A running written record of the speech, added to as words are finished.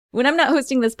When I'm not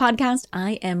hosting this podcast,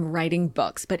 I am writing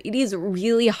books, but it is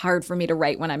really hard for me to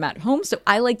write when I'm at home, so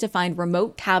I like to find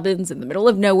remote cabins in the middle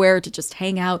of nowhere to just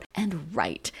hang out and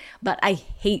write. But I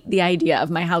hate the idea of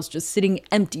my house just sitting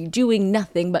empty, doing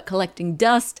nothing but collecting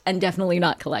dust and definitely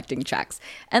not collecting checks.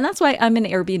 And that's why I'm an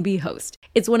Airbnb host.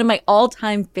 It's one of my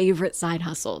all-time favorite side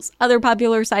hustles. Other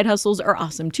popular side hustles are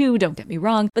awesome too, don't get me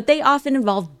wrong, but they often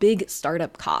involve big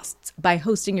startup costs. By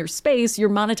hosting your space, you're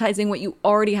monetizing what you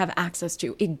already have access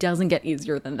to. It doesn't get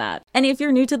easier than that. And if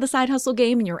you're new to the side hustle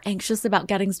game and you're anxious about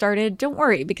getting started, don't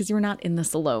worry, because you're not in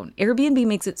this alone. Airbnb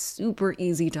makes it super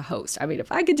easy to host. I mean,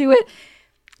 if I could do it,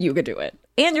 you could do it.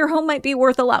 And your home might be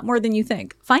worth a lot more than you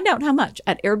think. Find out how much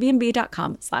at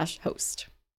airbnb.com/host.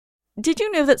 Did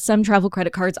you know that some travel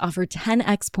credit cards offer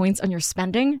 10x points on your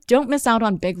spending? Don't miss out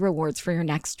on big rewards for your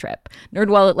next trip.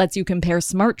 NerdWallet lets you compare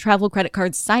smart travel credit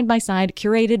cards side by side,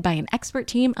 curated by an expert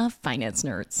team of finance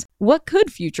nerds. What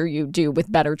could future you do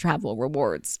with better travel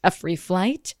rewards? A free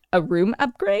flight? A room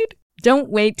upgrade? Don't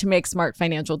wait to make smart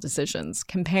financial decisions.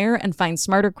 Compare and find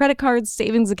smarter credit cards,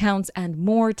 savings accounts, and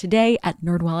more today at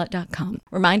nerdwallet.com.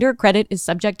 Reminder, credit is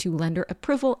subject to lender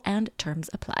approval and terms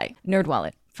apply.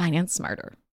 NerdWallet. Finance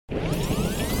smarter.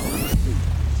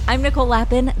 I'm Nicole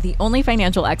Lappin, the only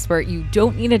financial expert you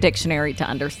don't need a dictionary to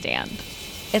understand.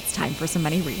 It's time for some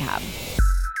Money Rehab.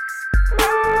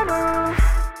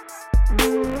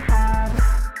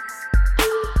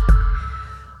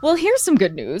 Well, here's some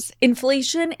good news.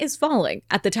 Inflation is falling.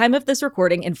 At the time of this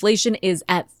recording, inflation is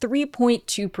at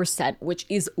 3.2%, which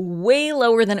is way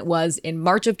lower than it was in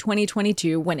March of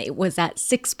 2022 when it was at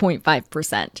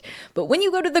 6.5%. But when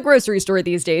you go to the grocery store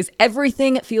these days,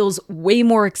 everything feels way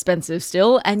more expensive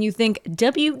still, and you think,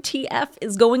 WTF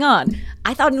is going on?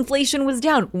 I thought inflation was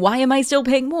down. Why am I still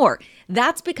paying more?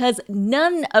 That's because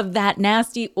none of that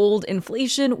nasty old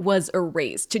inflation was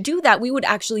erased. To do that, we would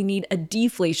actually need a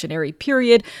deflationary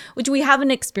period, which we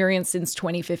haven't experienced since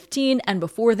 2015, and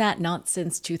before that, not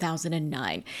since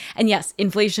 2009. And yes,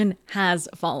 inflation has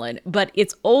fallen, but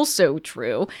it's also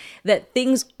true that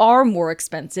things are more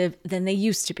expensive than they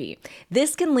used to be.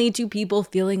 This can lead to people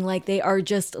feeling like they are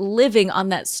just living on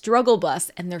that struggle bus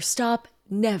and their stop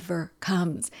never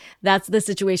comes. That's the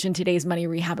situation today's Money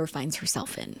Rehabber finds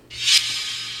herself in.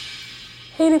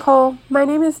 Hey Nicole, my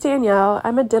name is Danielle.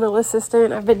 I'm a dental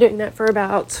assistant. I've been doing that for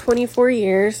about 24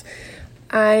 years.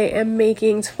 I am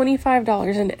making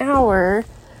 $25 an hour.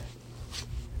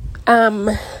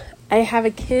 I have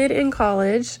a kid in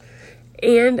college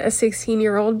and a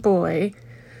 16-year-old boy.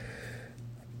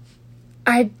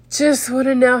 I just want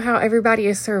to know how everybody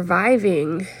is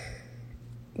surviving.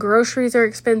 Groceries are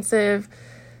expensive.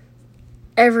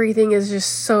 Everything is just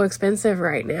so expensive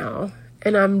right now.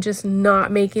 And I'm just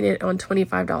not making it on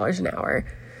 $25 an hour.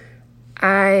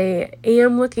 I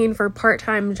am looking for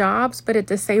part-time jobs, but at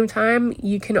the same time,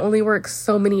 you can only work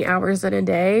so many hours in a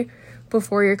day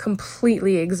before you're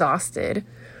completely exhausted.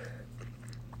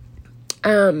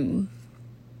 I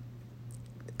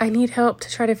need help to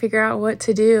try to figure out what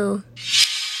to do.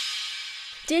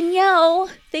 Danielle,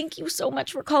 thank you so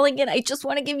much for calling in. I just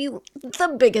want to give you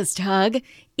the biggest hug.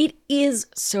 It is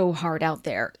so hard out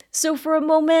there. So for a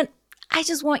moment, I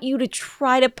just want you to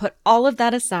try to put all of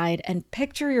that aside and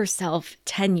picture yourself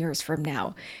 10 years from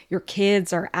now. Your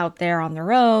kids are out there on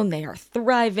their own. They are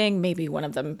thriving. Maybe one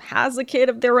of them has a kid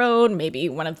of their own. Maybe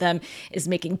one of them is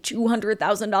making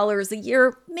 $200,000 a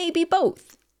year. Maybe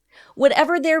both.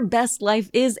 Whatever their best life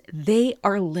is, they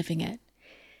are living it.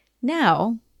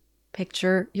 Now,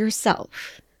 picture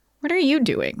yourself. What are you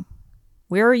doing?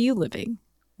 Where are you living?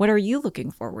 What are you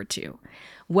looking forward to?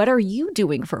 What are you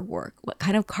doing for work? What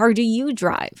kind of car do you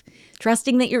drive?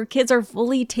 Trusting that your kids are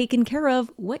fully taken care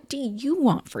of, what do you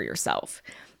want for yourself?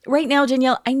 Right now,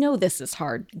 Danielle, I know this is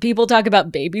hard. People talk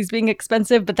about babies being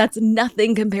expensive, but that's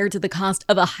nothing compared to the cost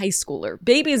of a high schooler.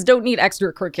 Babies don't need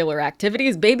extracurricular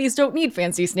activities. Babies don't need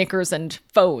fancy sneakers and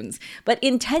phones. But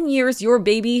in 10 years, your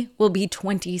baby will be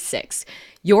 26.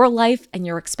 Your life and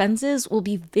your expenses will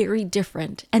be very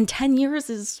different, and 10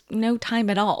 years is no time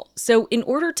at all. So in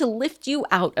order to lift you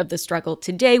out of the struggle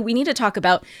today, we need to talk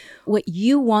about what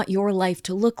you want your life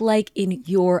to look like in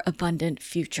your abundant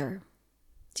future.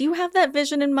 Do you have that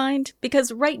vision in mind?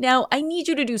 Because right now, I need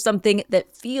you to do something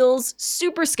that feels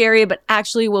super scary, but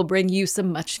actually will bring you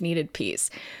some much needed peace.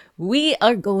 We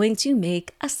are going to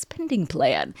make a spending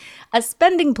plan. A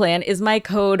spending plan is my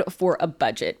code for a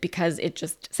budget because it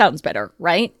just sounds better,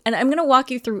 right? And I'm going to walk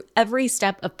you through every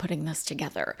step of putting this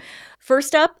together.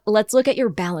 First up, let's look at your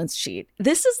balance sheet.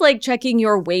 This is like checking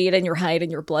your weight and your height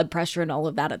and your blood pressure and all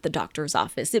of that at the doctor's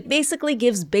office. It basically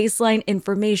gives baseline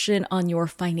information on your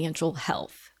financial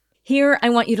health. Here, I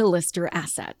want you to list your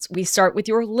assets. We start with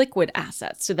your liquid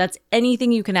assets. So that's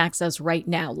anything you can access right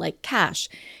now, like cash,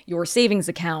 your savings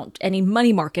account, any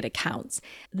money market accounts.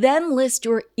 Then list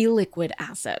your illiquid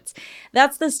assets.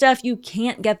 That's the stuff you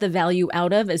can't get the value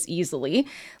out of as easily,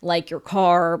 like your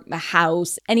car, a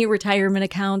house, any retirement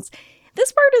accounts.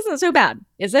 This part isn't so bad,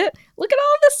 is it? Look at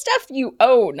all the stuff you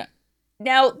own.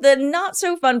 Now, the not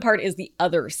so fun part is the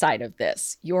other side of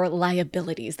this, your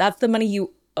liabilities. That's the money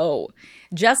you owe.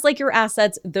 Just like your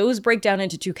assets, those break down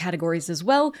into two categories as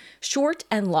well, short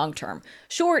and long term.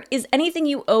 Short is anything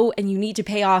you owe and you need to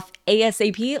pay off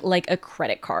ASAP, like a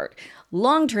credit card.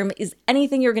 Long term is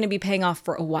anything you're going to be paying off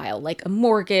for a while, like a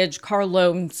mortgage, car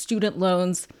loan, student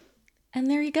loans. And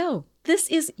there you go. This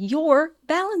is your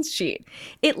balance sheet.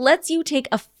 It lets you take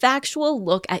a factual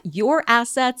look at your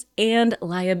assets and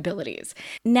liabilities.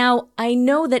 Now, I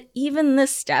know that even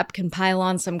this step can pile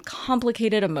on some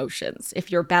complicated emotions.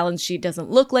 If your balance sheet doesn't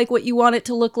look like what you want it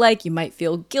to look like, you might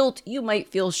feel guilt, you might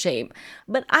feel shame.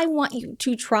 But I want you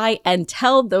to try and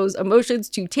tell those emotions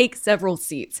to take several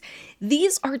seats.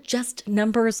 These are just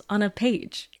numbers on a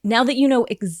page. Now that you know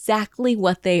exactly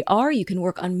what they are, you can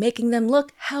work on making them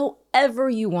look however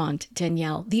you want,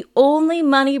 Danielle. The only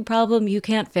money problem you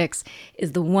can't fix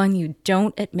is the one you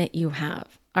don't admit you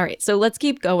have. All right, so let's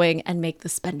keep going and make the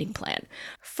spending plan.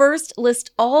 First,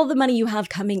 list all the money you have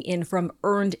coming in from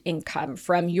earned income,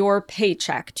 from your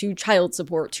paycheck to child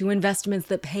support to investments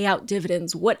that pay out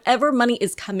dividends. Whatever money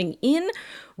is coming in,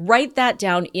 write that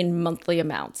down in monthly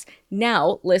amounts.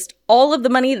 Now, list all of the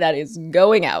money that is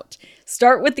going out.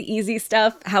 Start with the easy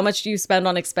stuff. How much do you spend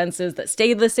on expenses that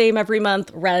stay the same every month?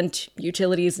 Rent,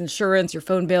 utilities, insurance, your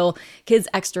phone bill, kids'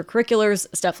 extracurriculars,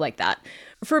 stuff like that.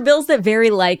 For bills that vary,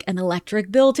 like an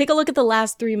electric bill, take a look at the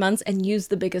last 3 months and use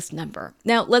the biggest number.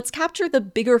 Now, let's capture the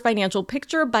bigger financial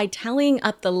picture by tallying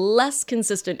up the less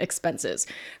consistent expenses.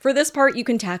 For this part, you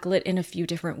can tackle it in a few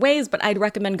different ways, but I'd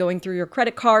recommend going through your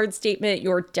credit card statement,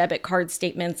 your debit card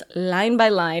statements, line by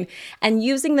line, and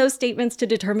using those statements to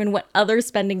determine what other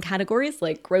spending categories,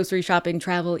 like grocery shopping,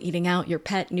 travel, eating out, your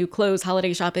pet, new clothes,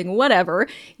 holiday shopping, whatever,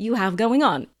 you have going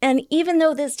on. And even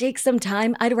though this takes some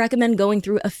time, I'd recommend going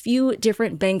through a few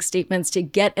different bank statements to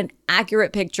get an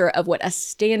accurate picture of what a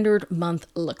standard month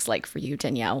looks like for you,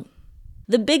 Danielle.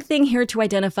 The big thing here to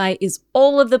identify is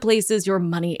all of the places your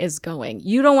money is going.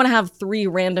 You don't want to have 3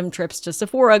 random trips to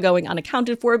Sephora going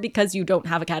unaccounted for because you don't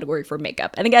have a category for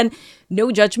makeup. And again,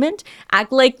 no judgment.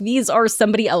 Act like these are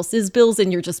somebody else's bills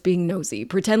and you're just being nosy.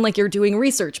 Pretend like you're doing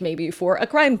research maybe for a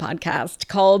crime podcast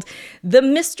called The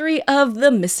Mystery of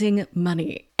the Missing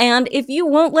Money. And if you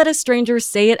won't let a stranger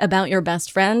say it about your best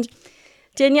friend,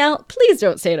 Danielle, please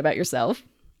don't say it about yourself.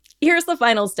 Here's the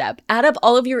final step. Add up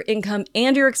all of your income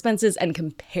and your expenses and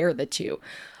compare the two.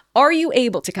 Are you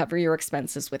able to cover your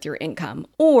expenses with your income?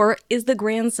 Or is the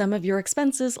grand sum of your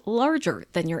expenses larger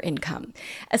than your income?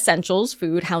 Essentials,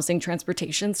 food, housing,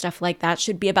 transportation, stuff like that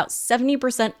should be about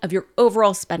 70% of your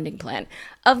overall spending plan.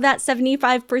 Of that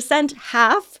 75%,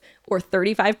 half or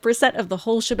 35% of the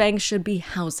whole shebang should be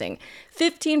housing.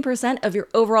 15% of your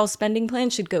overall spending plan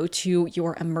should go to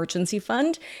your emergency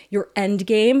fund, your end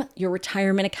game, your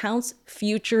retirement accounts,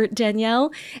 future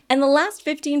Danielle. And the last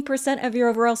 15% of your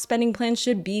overall spending plan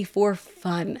should be for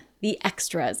fun, the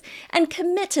extras, and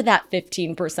commit to that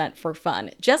 15% for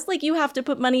fun. Just like you have to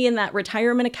put money in that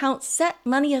retirement account, set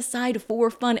money aside for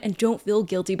fun and don't feel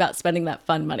guilty about spending that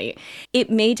fun money. It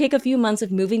may take a few months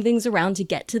of moving things around to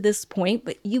get to this point,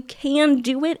 but you can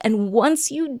do it. And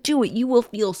once you do it, you will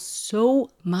feel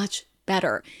so much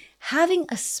better. Having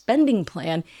a spending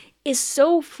plan is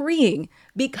so freeing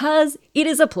because it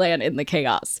is a plan in the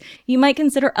chaos. You might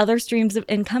consider other streams of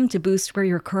income to boost where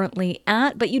you're currently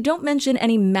at, but you don't mention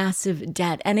any massive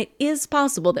debt. And it is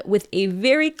possible that with a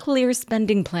very clear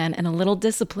spending plan and a little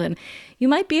discipline, you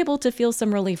might be able to feel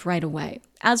some relief right away.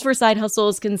 As for side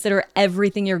hustles, consider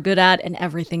everything you're good at and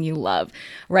everything you love.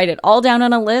 Write it all down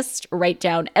on a list. Write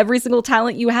down every single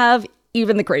talent you have,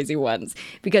 even the crazy ones.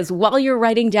 Because while you're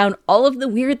writing down all of the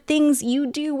weird things you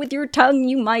do with your tongue,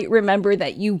 you might remember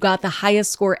that you got the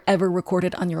highest score ever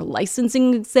recorded on your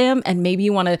licensing exam, and maybe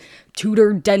you want to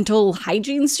tutor dental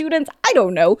hygiene students. I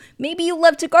don't know. Maybe you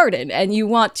love to garden and you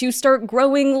want to start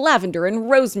growing lavender and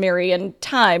rosemary and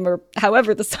thyme, or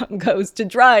however the song goes, to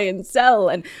dry and sell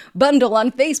and bundle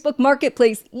on Facebook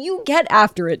Marketplace. You get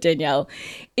after it, Danielle.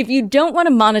 If you don't want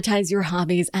to monetize your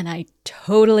hobbies, and I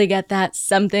totally get that,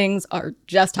 some things are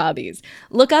just hobbies,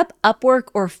 look up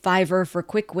Upwork or Fiverr for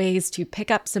quick ways to pick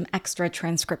up some extra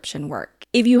transcription work.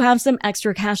 If you have some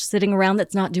extra cash sitting around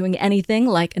that's not doing anything,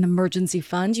 like an emergency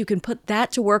fund, you can can put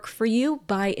that to work for you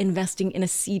by investing in a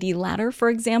CD ladder, for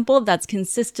example, that's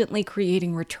consistently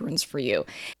creating returns for you.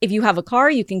 If you have a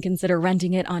car, you can consider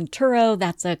renting it on Turo.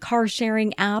 That's a car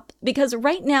sharing app, because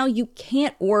right now you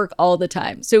can't work all the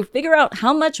time. So figure out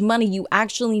how much money you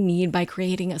actually need by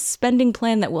creating a spending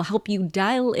plan that will help you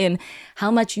dial in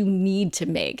how much you need to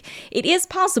make. It is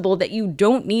possible that you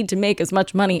don't need to make as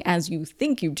much money as you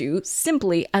think you do,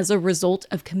 simply as a result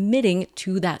of committing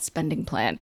to that spending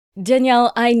plan.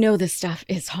 Danielle, I know this stuff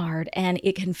is hard and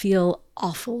it can feel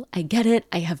awful. I get it.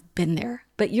 I have been there.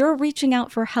 But you're reaching out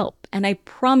for help. And I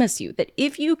promise you that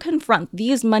if you confront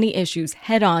these money issues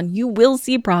head on, you will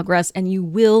see progress and you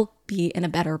will be in a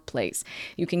better place.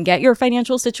 You can get your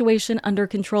financial situation under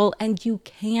control and you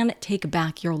can take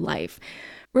back your life.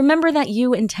 Remember that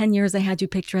you in 10 years I had you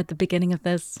picture at the beginning of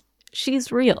this?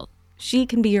 She's real. She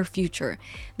can be your future.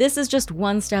 This is just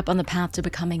one step on the path to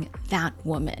becoming that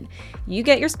woman. You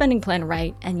get your spending plan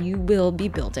right, and you will be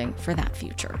building for that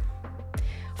future.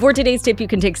 For today's tip you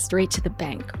can take straight to the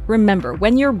bank. Remember,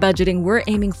 when you're budgeting, we're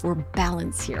aiming for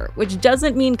balance here, which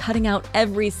doesn't mean cutting out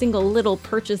every single little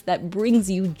purchase that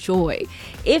brings you joy.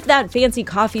 If that fancy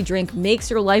coffee drink makes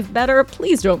your life better,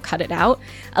 please don't cut it out.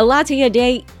 A latte a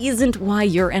day isn't why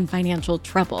you're in financial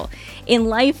trouble. In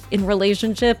life, in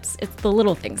relationships, it's the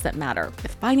little things that matter.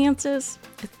 With finances,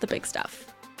 it's the big stuff.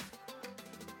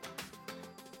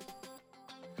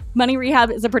 Money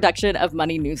Rehab is a production of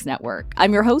Money News Network.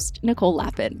 I'm your host, Nicole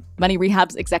Lappin. Money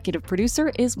Rehab's executive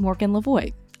producer is Morgan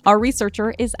Lavoie. Our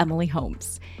researcher is Emily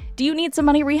Holmes. Do you need some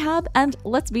money rehab? And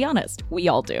let's be honest, we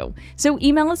all do. So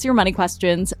email us your money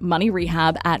questions,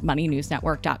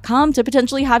 moneyrehab@moneynewsnetwork.com, to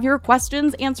potentially have your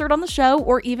questions answered on the show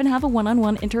or even have a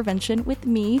one-on-one intervention with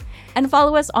me. And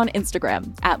follow us on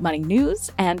Instagram @moneynews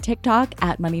and TikTok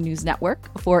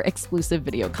 @moneynewsnetwork for exclusive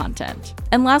video content.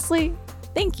 And lastly,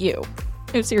 thank you.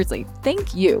 No, seriously,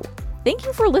 thank you. Thank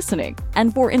you for listening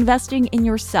and for investing in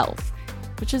yourself,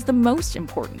 which is the most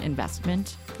important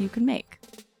investment you can make.